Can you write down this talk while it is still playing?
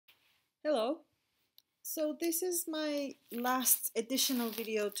Hello. So this is my last additional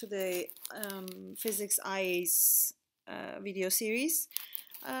video to the Physics IAs video series.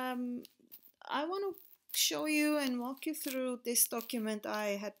 Um, I want to show you and walk you through this document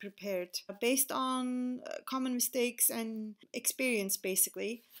I had prepared based on common mistakes and experience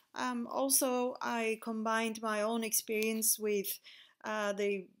basically. Also, I combined my own experience with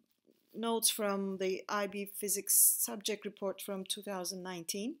the notes from the IB Physics subject report from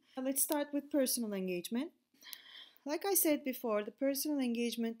 2019. Let's start with personal engagement. Like I said before, the personal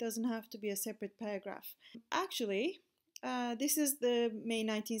engagement doesn't have to be a separate paragraph. Actually, this is the May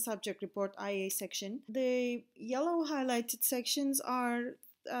 19 subject report IA section. The yellow highlighted sections are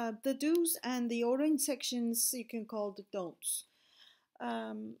the do's, and the orange sections you can call the don'ts.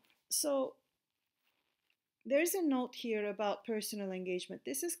 So there's a note here about personal engagement.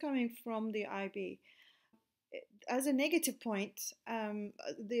 This is coming from the IB. As a negative point,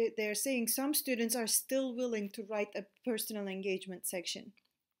 they're saying some students are still willing to write a personal engagement section.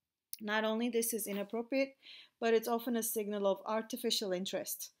 Not only this is inappropriate, but it's often a signal of artificial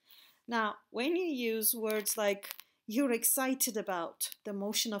interest. Now, when you use words like you're excited about the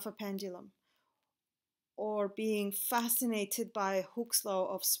motion of a pendulum or being fascinated by Hooke's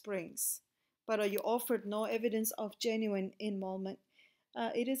law of springs, but you offered no evidence of genuine involvement,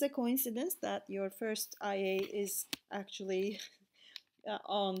 it is a coincidence that your first IA is actually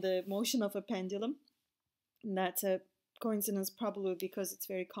on the motion of a pendulum. And that's a coincidence probably because it's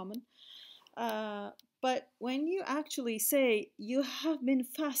very common. But when you actually say you have been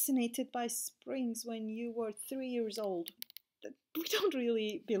fascinated by springs when you were 3 years old, we don't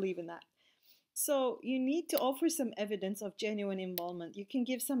really believe in that. So you need to offer some evidence of genuine involvement. You can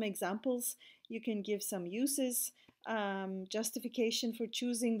give some examples, you can give some uses, justification for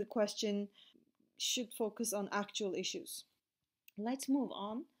choosing the question should focus on actual issues. Let's move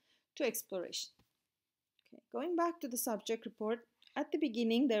on to exploration. Okay, going back to the subject report, at the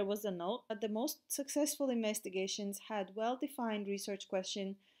beginning there was a note that the most successful investigations had well-defined research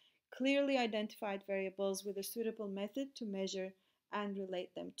questions, clearly identified variables with a suitable method to measure and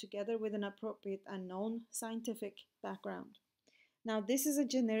relate them, together with an appropriate and known scientific background. Now, this is a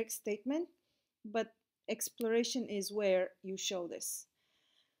generic statement, but exploration is where you show this.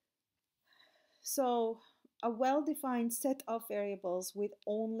 So, a well-defined set of variables with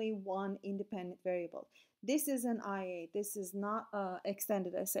only one independent variable. This is an IA. This is not an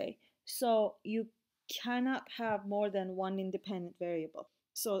extended essay. So, you cannot have more than one independent variable.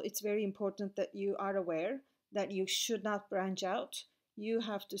 So, it's very important that you are aware that you should not branch out. You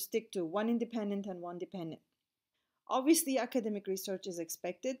have to stick to one independent and one dependent. Obviously, academic research is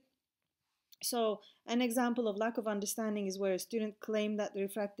expected. So, an example of lack of understanding is where a student claimed that the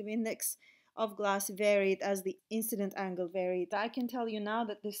refractive index of glass varied as the incident angle varied. I can tell you now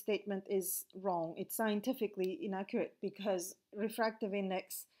that this statement is wrong. It's scientifically inaccurate because refractive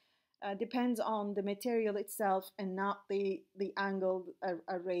index depends on the material itself and not the angle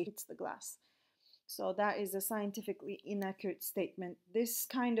a ray hits the glass. So that is a scientifically inaccurate statement. This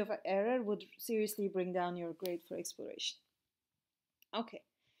kind of error would seriously bring down your grade for exploration. Okay,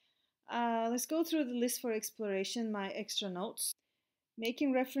 let's go through the list for exploration, my extra notes.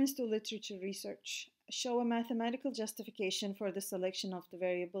 Making reference to literature research. Show a mathematical justification for the selection of the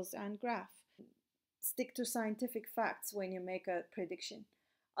variables and graph. Stick to scientific facts when you make a prediction.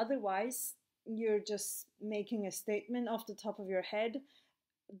 Otherwise, you're just making a statement off the top of your head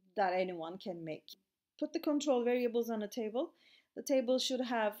that anyone can make. Put the control variables on a table. The table should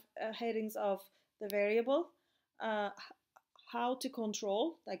have headings of the variable, how to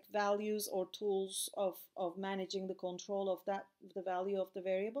control, like values or tools of managing the control of the value of the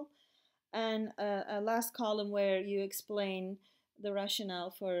variable, and a last column where you explain the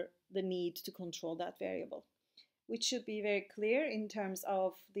rationale for the need to control that variable, which should be very clear in terms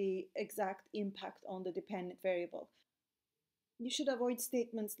of the exact impact on the dependent variable. You should avoid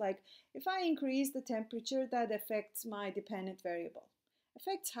statements like, if I increase the temperature, that affects my dependent variable.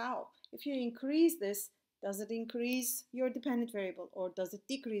 Affects how? If you increase this, does it increase your dependent variable or does it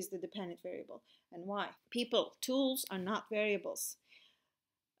decrease the dependent variable? And why? People, tools are not variables.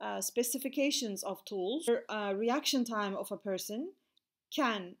 Specifications of tools or reaction time of a person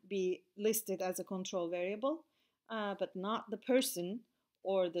can be listed as a control variable, but not the person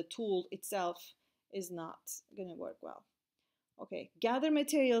or the tool itself is not going to work well. Okay, gather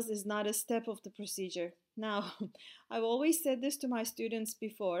materials is not a step of the procedure. Now, I've always said this to my students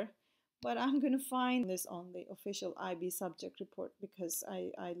before, but I'm going to find this on the official IB subject report because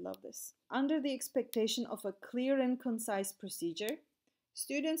I love this. Under the expectation of a clear and concise procedure,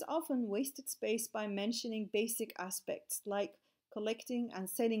 students often wasted space by mentioning basic aspects like collecting and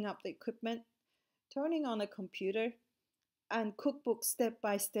setting up the equipment, turning on a computer, and cookbook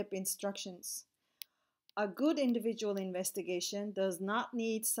step-by-step instructions. A good individual investigation does not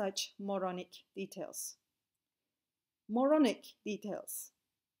need such moronic details. Moronic details.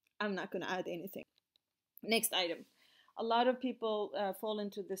 I'm not going to add anything. Next item. A lot of people fall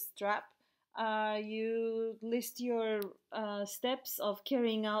into this trap. You list your steps of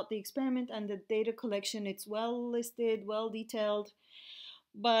carrying out the experiment and the data collection. It's well listed, well detailed,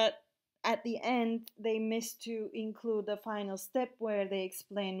 but at the end they miss to include the final step where they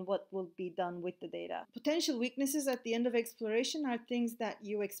explain what will be done with the data. Potential weaknesses at the end of exploration are things that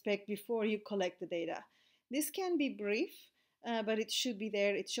you expect before you collect the data. This can be brief, but it should be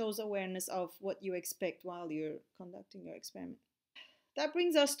there. It shows awareness of what you expect while you're conducting your experiment. That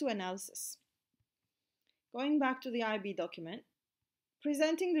brings us to analysis. Going back to the IB document,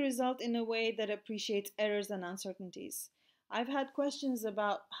 presenting the result in a way that appreciates errors and uncertainties. I've had questions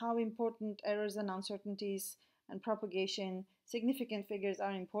about how important errors and uncertainties and propagation, significant figures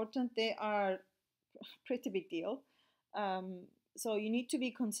are important. They are a pretty big deal. So you need to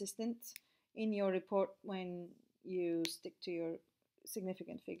be consistent in your report when you stick to your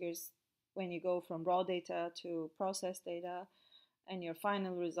significant figures, when you go from raw data to processed data, and your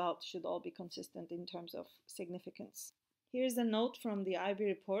final result should all be consistent in terms of significance. Here's a note from the IB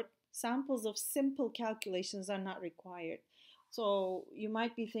report. Samples of simple calculations are not required. So you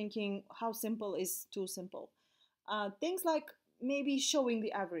might be thinking, how simple is too simple? Things like maybe showing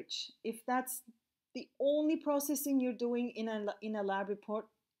the average. If that's the only processing you're doing in a lab report,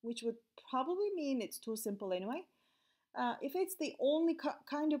 which would probably mean it's too simple anyway. If it's the only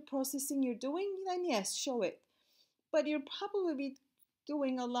kind of processing you're doing, then yes, show it. But you'll probably be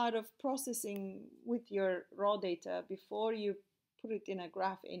doing a lot of processing with your raw data before you put it in a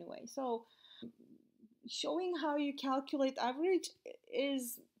graph anyway. So showing how you calculate average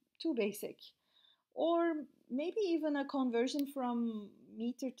is too basic. Or maybe even a conversion from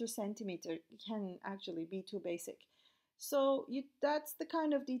meter to centimeter can actually be too basic. So that's the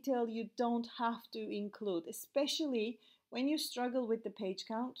kind of detail you don't have to include, especially when you struggle with the page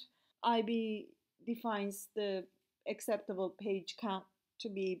count. IB defines the acceptable page count to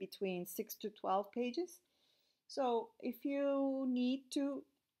be between 6 to 12 pages. So if you need to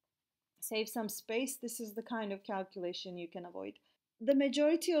save some space, this is the kind of calculation you can avoid. The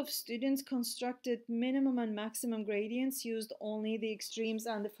majority of students constructed minimum and maximum gradients used only the extremes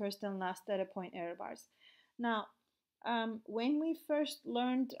and the first and last data point error bars. Now, when we first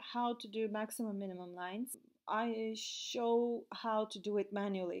learned how to do maximum minimum lines, I show how to do it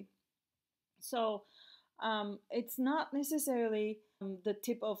manually. So it's not necessarily the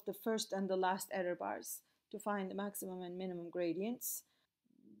tip of the first and the last error bars to find the maximum and minimum gradients,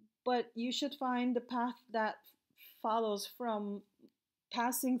 but you should find the path that follows from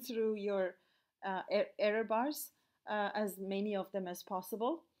passing through your error bars, as many of them as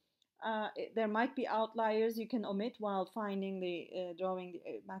possible. There might be outliers you can omit while finding drawing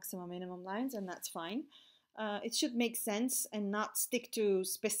the maximum minimum lines, and that's fine. It should make sense and not stick to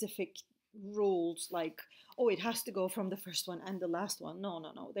specific rules like, oh, it has to go from the first one and the last one.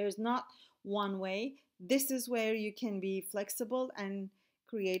 No. There's not one way. This is where you can be flexible and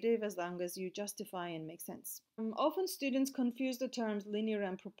creative as long as you justify and make sense. Often students confuse the terms linear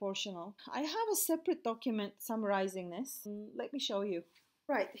and proportional. I have a separate document summarizing this. Let me show you.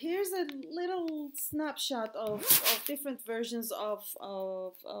 Right, here's a little snapshot of different versions of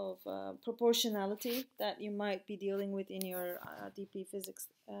proportionality that you might be dealing with in your DP Physics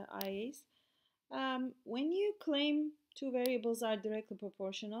IAs. When you claim two variables are directly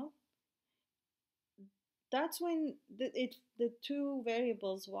proportional, that's when the two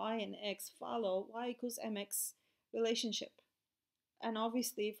variables y and x follow y equals mx relationship. And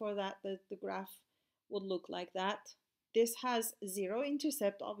obviously for that, the graph would look like that. This has zero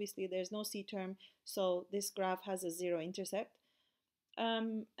intercept. Obviously there's no C term, so this graph has a zero intercept.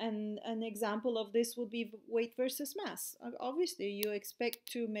 And an example of this would be weight versus mass. Obviously you expect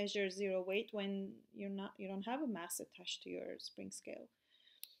to measure zero weight when you don't have a mass attached to your spring scale.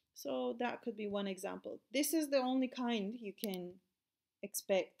 So that could be one example. This is the only kind you can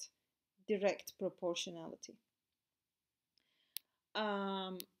expect direct proportionality.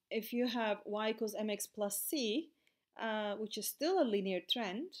 If you have y equals mx plus c, which is still a linear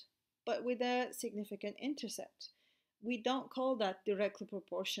trend, but with a significant intercept, we don't call that directly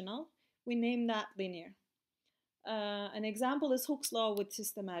proportional. We name that linear. An example is Hooke's law with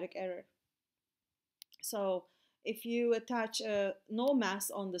systematic error. So if you attach no mass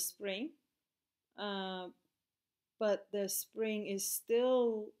on the spring, but the spring is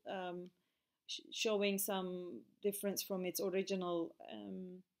still showing some difference from its original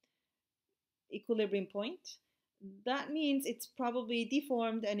equilibrium point, that means it's probably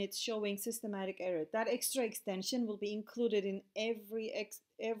deformed and it's showing systematic error. That extra extension will be included in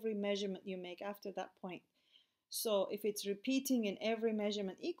every measurement you make after that point. So if it's repeating in every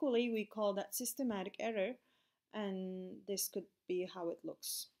measurement equally, we call that systematic error, and this could be how it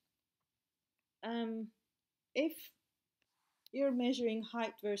looks. If you're measuring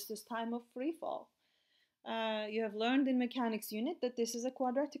height versus time of free fall, you have learned in mechanics unit that this is a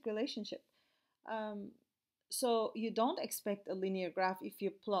quadratic relationship. So you don't expect a linear graph if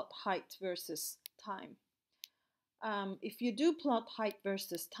you plot height versus time. If you do plot height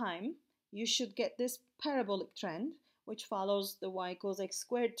versus time, you should get this parabolic trend, which follows the y equals x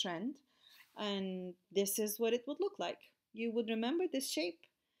squared trend. And this is what it would look like. You would remember this shape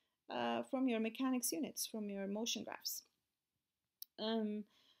from your mechanics units, from your motion graphs.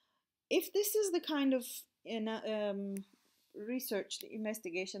 If this is the kind of research, the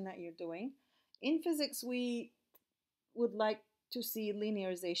investigation that you're doing, in physics we would like to see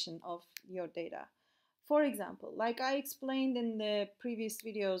linearization of your data. For example, like I explained in the previous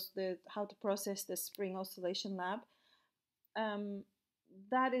videos, how to process the spring oscillation lab,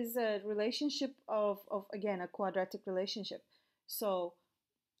 that is a relationship of again, a quadratic relationship. So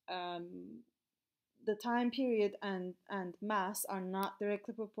the time period and mass are not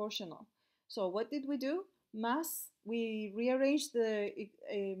directly proportional. So what did we do? Mass, we rearranged the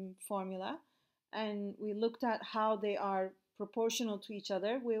formula, and we looked at how they are proportional to each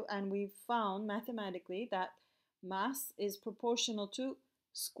other, and we found mathematically that mass is proportional to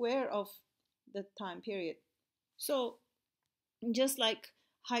square of the time period. So just like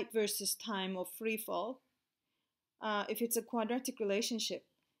height versus time of free fall, if it's a quadratic relationship,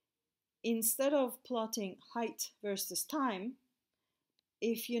 instead of plotting height versus time,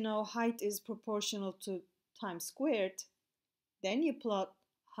 if you know height is proportional to time squared, then you plot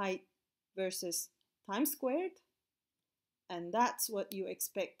height versus time squared, and that's what you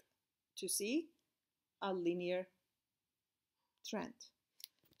expect to see, a linear trend.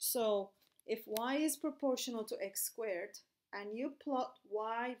 So if y is proportional to x squared and you plot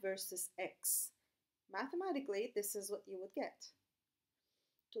y versus x, mathematically this is what you would get.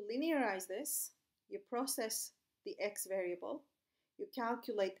 To linearize this, you process the x variable, you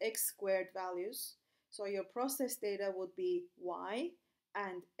calculate x squared values, so your process data would be y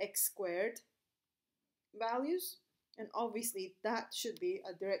and x squared values, and obviously that should be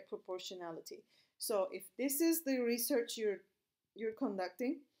a direct proportionality. So if this is the research you're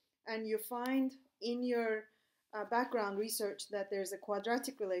conducting and you find in your background research that there's a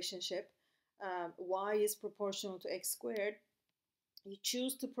quadratic relationship, y is proportional to x squared, you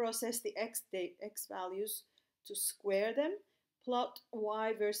choose to process the x values to square them, plot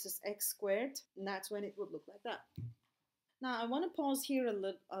y versus x squared, and that's when it would look like that. Now I want to pause here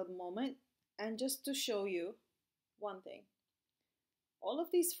a moment and just to show you one thing. All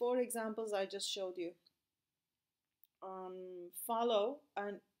of these 4 examples I just showed you follow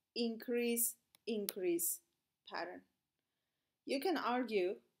an increase pattern. You can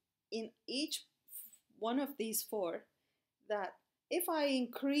argue in each one of these 4 that if I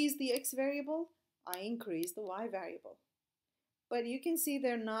increase the x variable, I increase the y variable. But you can see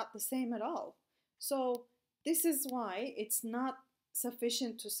they're not the same at all. So this is why it's not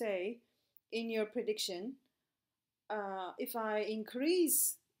sufficient to say in your prediction, if I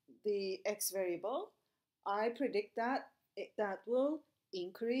increase the x variable, I predict that that will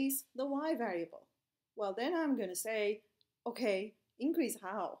increase the y variable. Well, then I'm going to say, okay, increase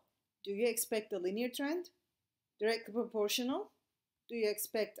how? Do you expect a linear trend? Directly proportional? Do you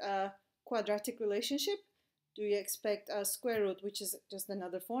expect a quadratic relationship? Do you expect a square root, which is just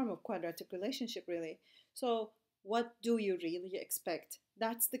another form of quadratic relationship, really? So what do you really expect?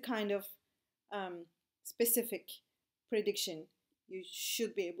 That's the kind of specific prediction you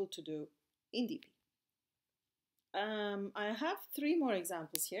should be able to do in DP. I have 3 more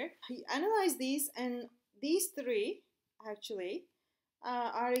examples here. I analyze these, and these 3 actually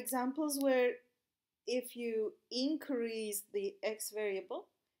are examples where if you increase the x variable,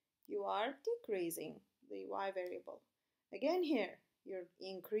 you are decreasing the y variable. Again here, you're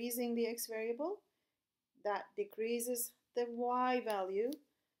increasing the x variable, that decreases the y value.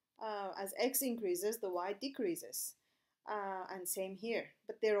 As x increases, the y decreases. And same here,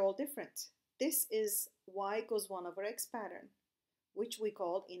 but they're all different. This is y equals 1 over x pattern, which we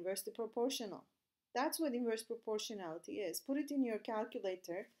call inversely proportional. That's what inverse proportionality is. Put it in your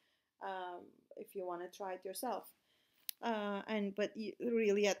calculator if you want to try it yourself. But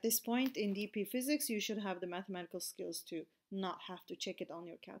really at this point in DP Physics, you should have the mathematical skills to not have to check it on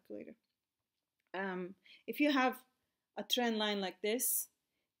your calculator. If you have a trend line like this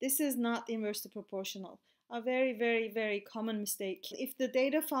is not inversely proportional. A very, very, very common mistake. If the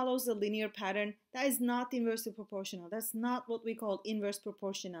data follows a linear pattern, that is not inversely proportional. That's not what we call inverse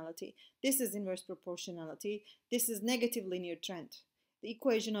proportionality. This is inverse proportionality. This is negative linear trend. The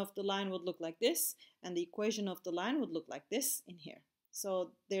equation of the line would look like this, and the equation of the line would look like this in here.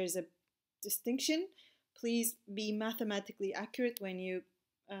 So there's a distinction. Please be mathematically accurate when you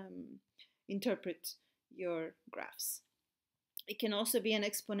interpret your graphs. It can also be an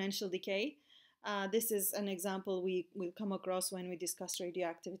exponential decay. This is an example we will come across when we discuss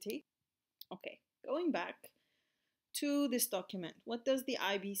radioactivity. Okay, going back to this document, what does the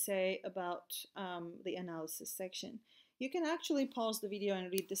IB say about the analysis section? You can actually pause the video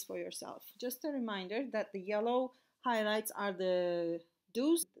and read this for yourself. Just a reminder that the yellow highlights are the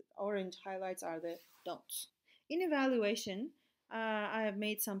do's, the orange highlights are the don'ts. In evaluation, I have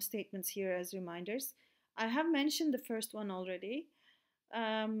made some statements here as reminders. I have mentioned the first one already.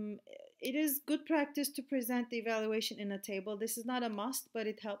 It is good practice to present the evaluation in a table. This is not a must, but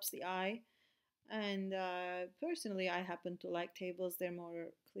it helps the eye. And personally, I happen to like tables. They're more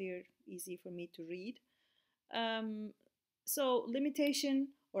clear, easy for me to read. So limitation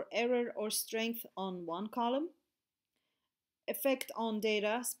or error or strength on one column, effect on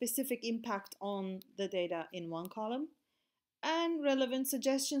data, specific impact on the data in one column, and relevant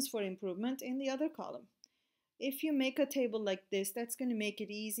suggestions for improvement in the other column. If you make a table like this, that's going to make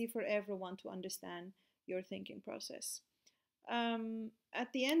it easy for everyone to understand your thinking process.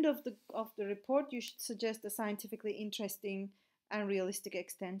 At the end of the report, you should suggest a scientifically interesting and realistic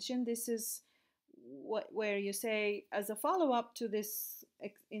extension. This is where you say, as a follow-up to this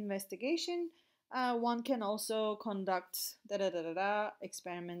investigation, one can also conduct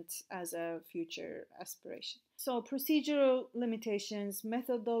experiment as a future aspiration. So procedural limitations,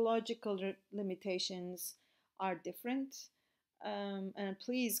 methodological limitations are different. And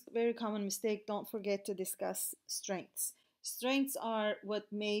please, very common mistake, don't forget to discuss strengths. Strengths are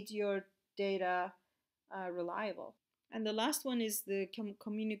what made your data reliable. And the last one is the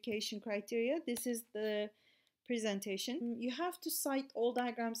communication criteria. This is the presentation. You have to cite all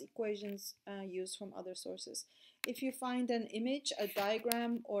diagrams, equations used from other sources. If you find an image, a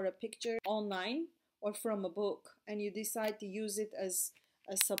diagram, or a picture online or from a book, and you decide to use it as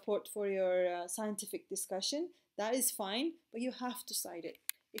a support for your scientific discussion, that is fine, but you have to cite it.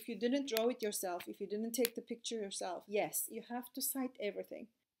 If you didn't draw it yourself, if you didn't take the picture yourself, yes, you have to cite everything.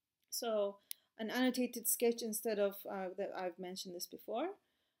 So an annotated sketch instead of that, I've mentioned this before.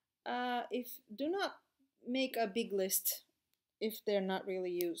 Do not make a big list if they're not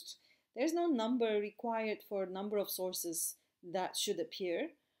really used. There's no number required for number of sources that should appear.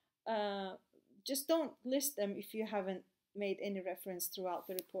 Just don't list them if you haven't made any reference throughout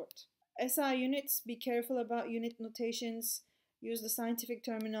the report. SI units, be careful about unit notations. Use the scientific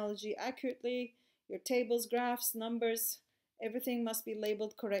terminology accurately. Your tables, graphs, numbers, everything must be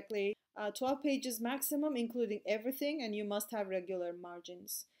labeled correctly. 12 pages maximum, including everything, and you must have regular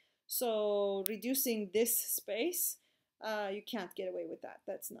margins. So reducing this space, you can't get away with that.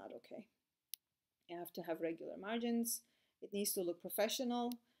 That's not okay. You have to have regular margins. It needs to look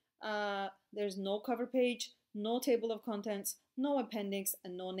professional. There's no cover page, no table of contents, no appendix,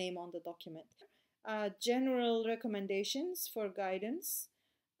 and no name on the document. General recommendations for guidance.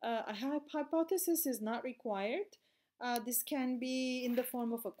 A hypothesis is not required. This can be in the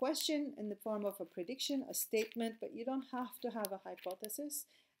form of a question, in the form of a prediction, a statement, but you don't have to have a hypothesis.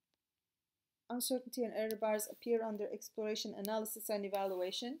 Uncertainty and error bars appear under exploration, analysis, and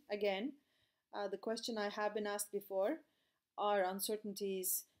evaluation. Again, the question I have been asked before, are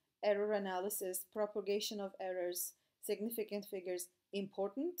uncertainties, error analysis, propagation of errors, significant figures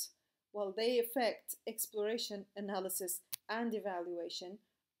important? Well, they affect exploration, analysis, and evaluation,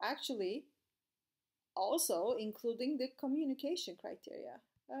 actually also including the communication criteria.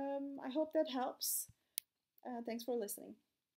 I hope that helps. Thanks for listening.